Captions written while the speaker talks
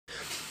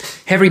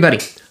Hey everybody,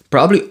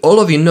 probably all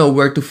of you know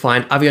where to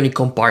find avionic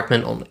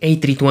compartment on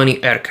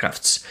A320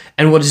 aircrafts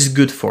and what is it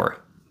good for.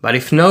 But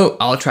if no,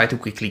 I'll try to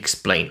quickly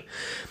explain.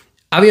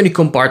 Avionic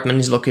compartment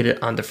is located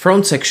on the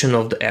front section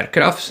of the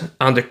aircraft,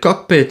 under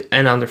cockpit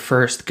and under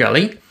first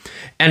galley,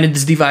 and it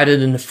is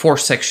divided into 4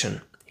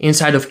 sections.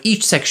 Inside of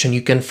each section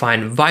you can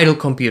find vital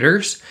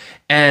computers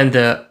and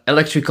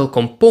electrical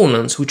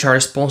components which are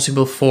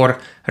responsible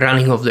for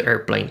running of the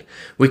airplane.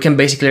 We can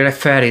basically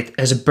refer it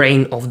as a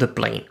brain of the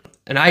plane.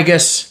 And I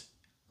guess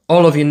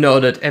all of you know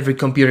that every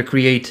computer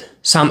creates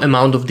some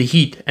amount of the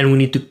heat and we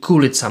need to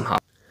cool it somehow.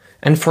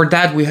 And for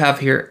that we have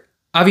here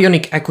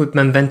avionic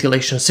equipment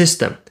ventilation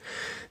system.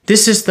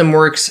 This system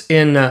works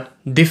in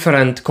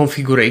different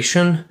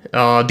configuration,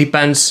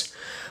 depends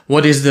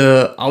what is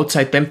the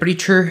outside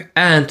temperature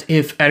and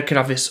if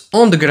aircraft is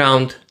on the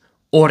ground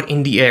or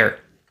in the air.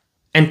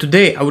 And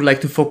today I would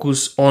like to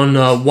focus on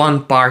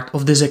one part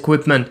of this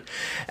equipment,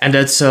 and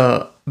that's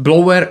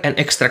blower and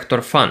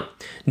extractor fan.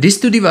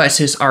 These two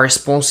devices are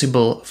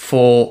responsible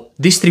for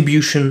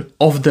distribution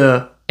of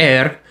the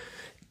air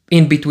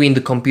in between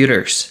the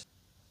computers.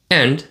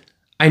 And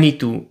I need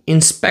to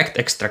inspect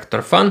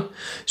extractor fan,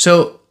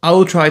 so I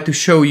will try to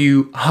show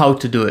you how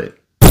to do it.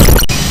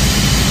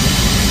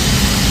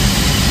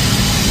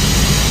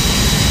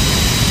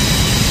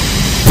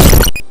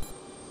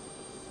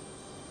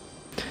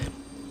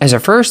 As a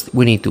first,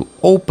 we need to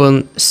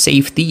open,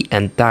 safety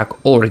and tag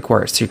all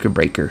required circuit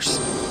breakers.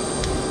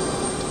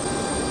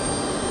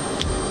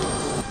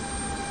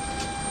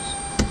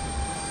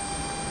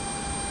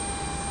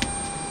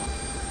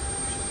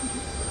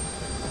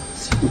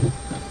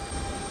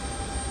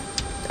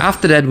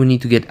 After that, we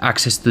need to get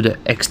access to the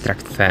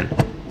extract fan.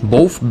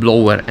 Both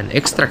blower and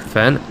extract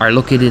fan are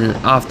located in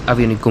aft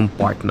avionic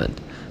compartment,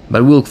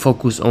 but we'll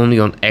focus only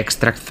on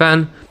extract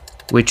fan,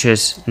 which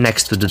is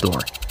next to the door.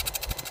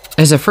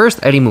 As a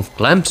first, I remove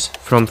clamps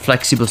from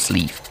flexible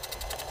sleeve.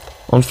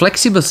 On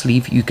flexible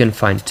sleeve you can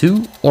find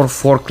 2 or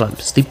 4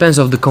 clamps, depends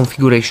on the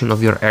configuration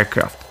of your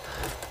aircraft.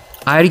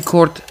 I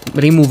record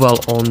removal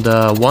on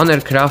the one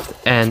aircraft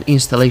and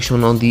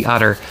installation on the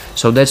other,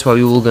 so that's why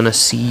you will gonna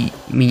see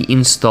me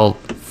install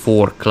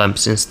 4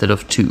 clamps instead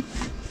of 2.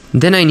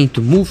 Then I need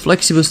to move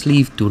flexible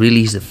sleeve to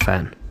release the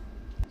fan.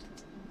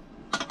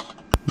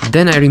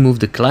 Then I remove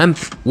the clamp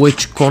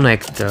which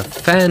connect the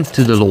fan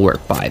to the lower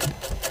pipe.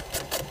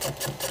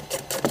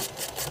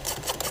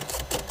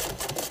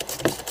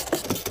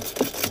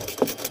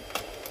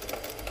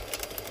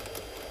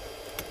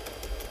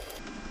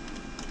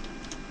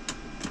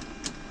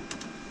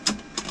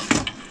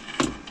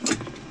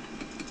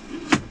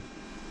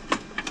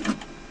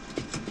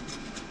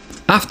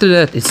 After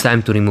that, it's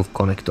time to remove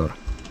connector.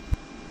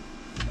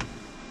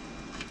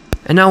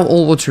 And now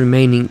all what's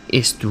remaining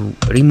is to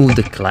remove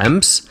the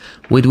clamps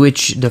with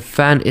which the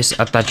fan is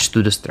attached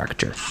to the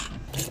structure.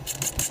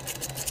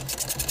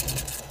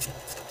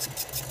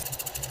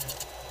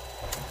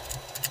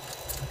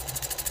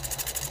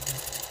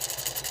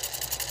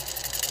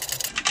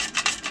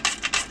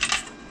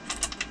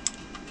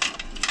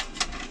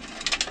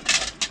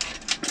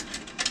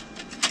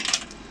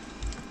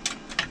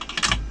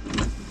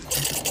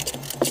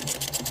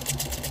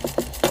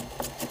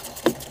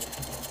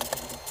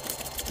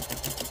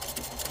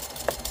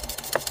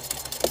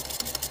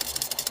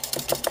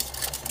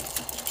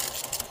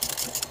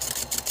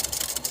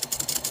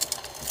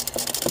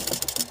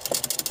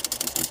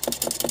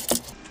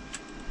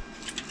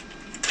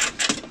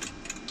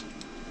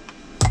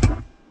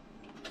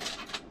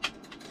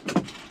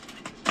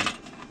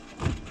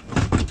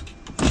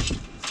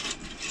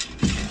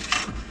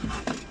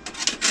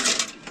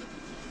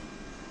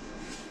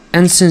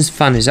 And since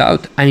fan is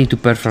out, I need to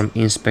perform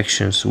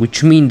inspections,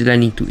 which means that I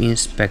need to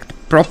inspect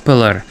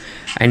propeller,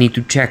 I need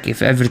to check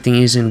if everything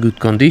is in good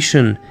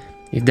condition,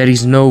 if there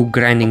is no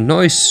grinding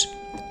noise,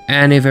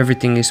 and if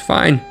everything is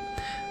fine,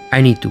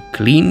 I need to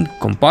clean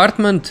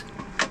compartment,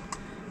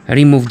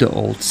 remove the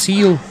old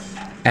seal,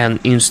 and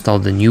install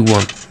the new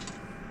one.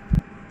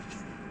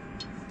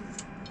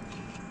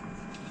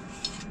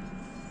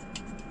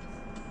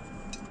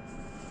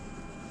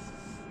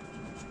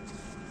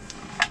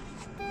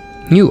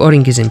 New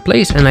O-ring is in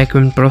place and I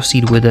can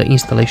proceed with the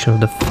installation of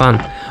the fan.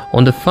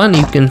 On the fan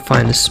you can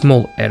find a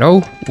small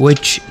arrow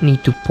which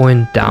need to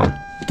point down.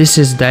 This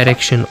is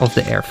direction of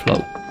the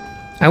airflow.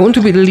 I want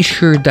to be really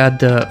sure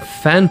that the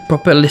fan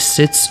properly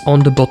sits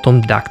on the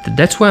bottom duct.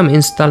 That's why I'm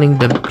installing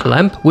the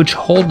clamp which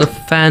hold the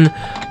fan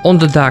on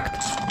the duct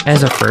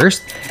as a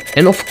first.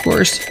 And of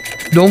course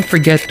don't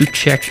forget to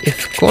check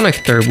if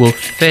connector will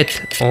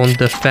fit on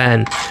the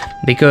fan,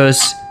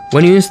 because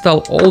when you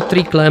install all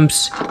 3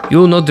 clamps, you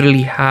will not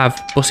really have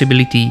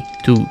possibility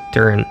to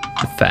turn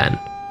the fan.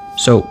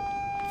 So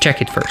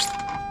check it first.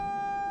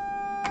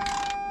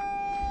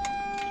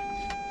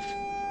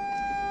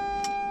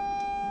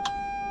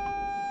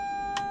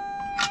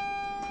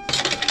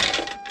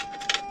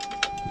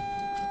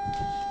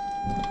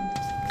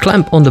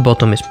 Clamp on the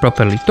bottom is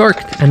properly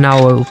torqued, and now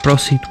I will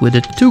proceed with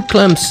the 2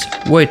 clamps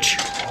which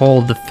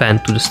hold the fan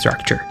to the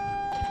structure.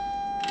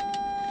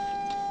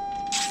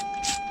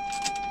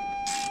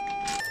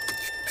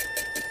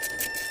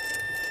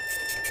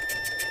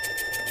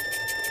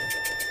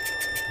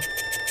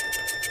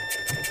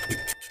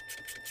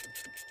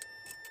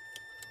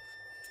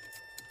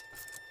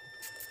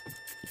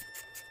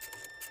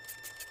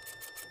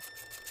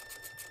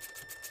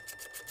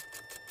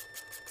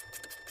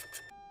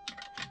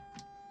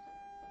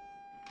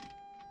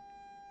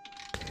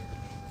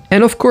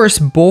 And of course,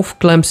 both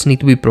clamps need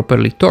to be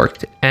properly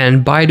torqued.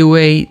 And by the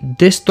way,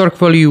 this torque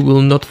value you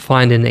will not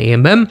find in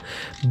AMM,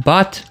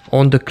 but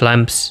on the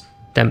clamps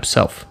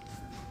themselves.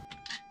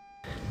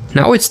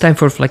 Now it's time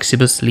for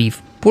flexible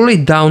sleeve. Pull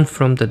it down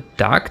from the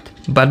duct,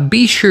 but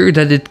be sure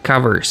that it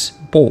covers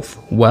both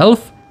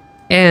valve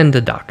and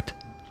the duct.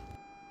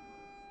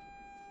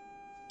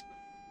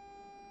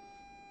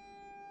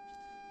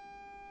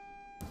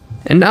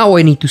 And now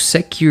I need to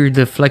secure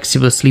the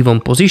flexible sleeve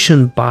on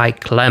position by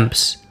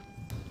clamps.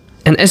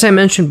 And as I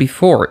mentioned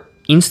before,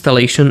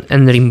 installation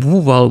and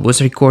removal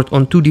was recorded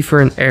on 2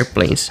 different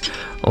airplanes.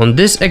 On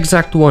this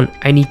exact one,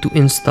 I need to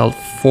install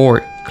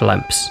 4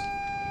 clamps.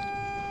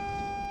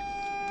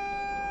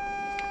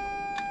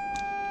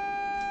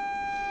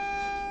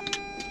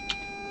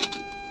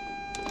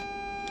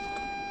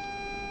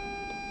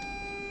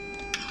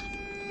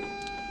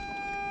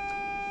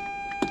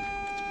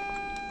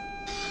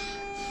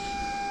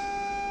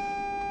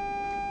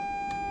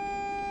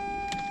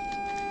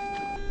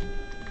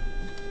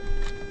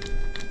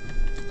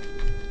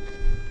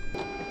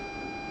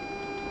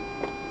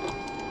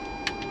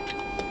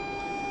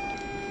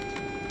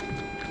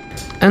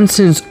 And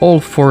since all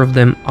 4 of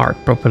them are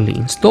properly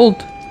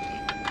installed,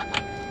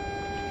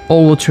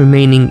 all what's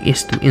remaining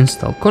is to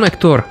install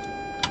connector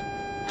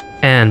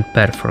and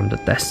perform the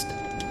test.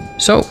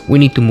 So we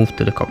need to move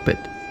to the cockpit.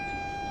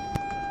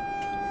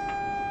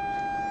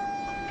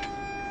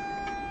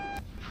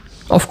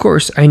 Of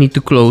course, I need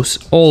to close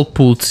all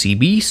pulled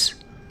CBs.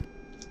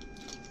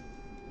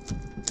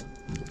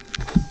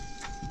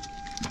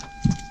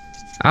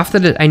 After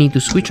that, I need to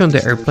switch on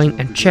the airplane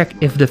and check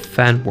if the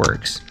fan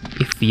works.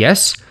 If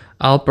yes,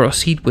 I'll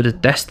proceed with the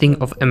testing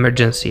of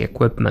emergency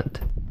equipment.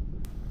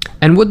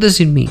 And what does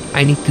it mean?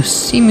 I need to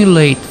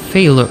simulate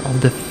failure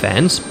of the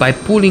fans by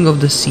pulling off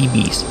the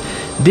CBs.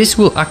 This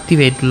will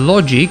activate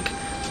logic,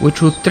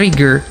 which will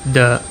trigger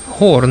the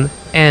horn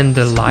and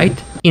the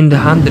light in the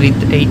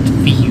 108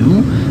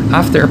 VU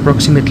after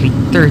approximately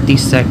 30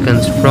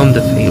 seconds from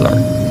the failure.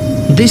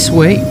 This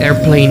way,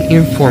 airplane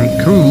inform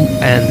crew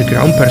and the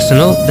ground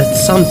personnel that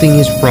something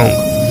is wrong.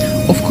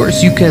 Of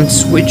course, you can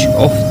switch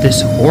off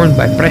this horn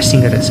by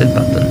pressing a reset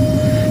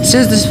button.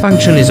 Since this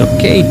function is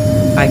okay,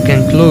 I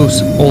can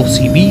close all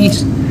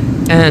CBs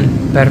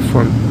and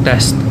perform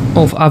test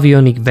of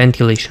avionic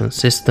ventilation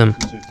system.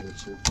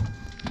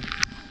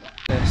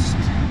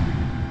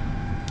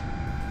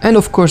 And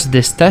of course,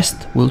 this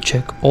test will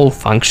check all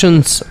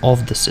functions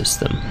of the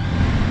system.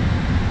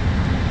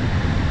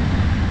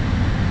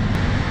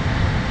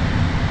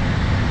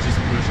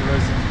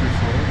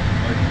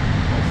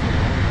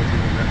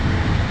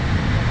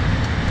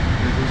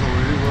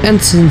 And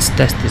since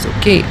test is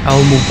okay,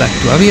 I'll move back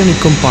to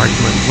avionic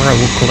compartment where I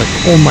will collect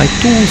all my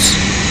tools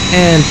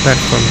and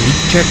perform leak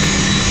check.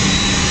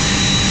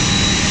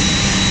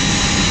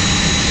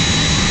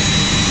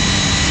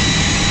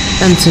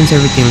 And since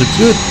everything looks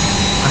good,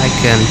 I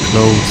can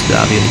close the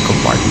avionic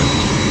compartment.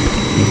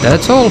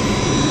 That's all.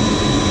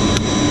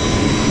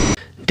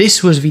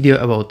 This was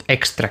video about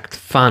extract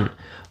fan.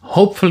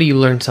 Hopefully you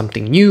learned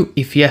something new.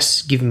 If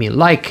yes, give me a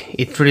like,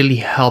 it really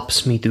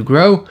helps me to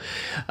grow.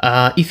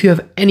 If you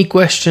have any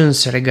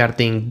questions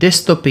regarding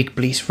this topic,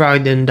 please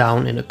write them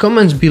down in the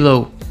comments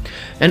below.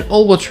 And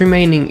all what's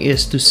remaining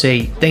is to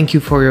say thank you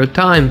for your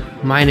time.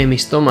 My name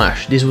is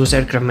Tomáš, this was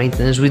Aircraft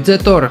Maintenance with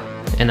Zeto.r,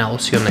 and I will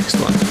see you next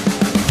one.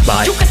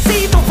 Bye. You can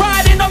see the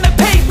riding on the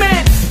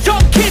pavement.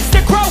 Young kids,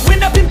 they're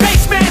growing up in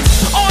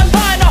basements.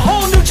 Online, a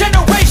whole new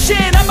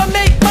generation. I'ma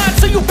make mine,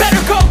 so you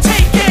better go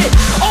take it.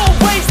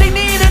 Always they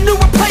need a new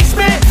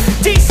replacement.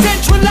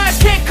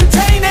 Decentralized, can't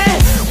contain it.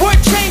 We're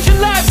changing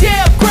lives,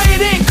 yeah,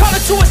 upgrading. Call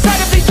it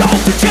suicide of the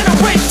older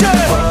generation.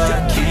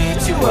 What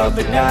keeps you up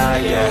at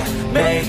night, yeah? Make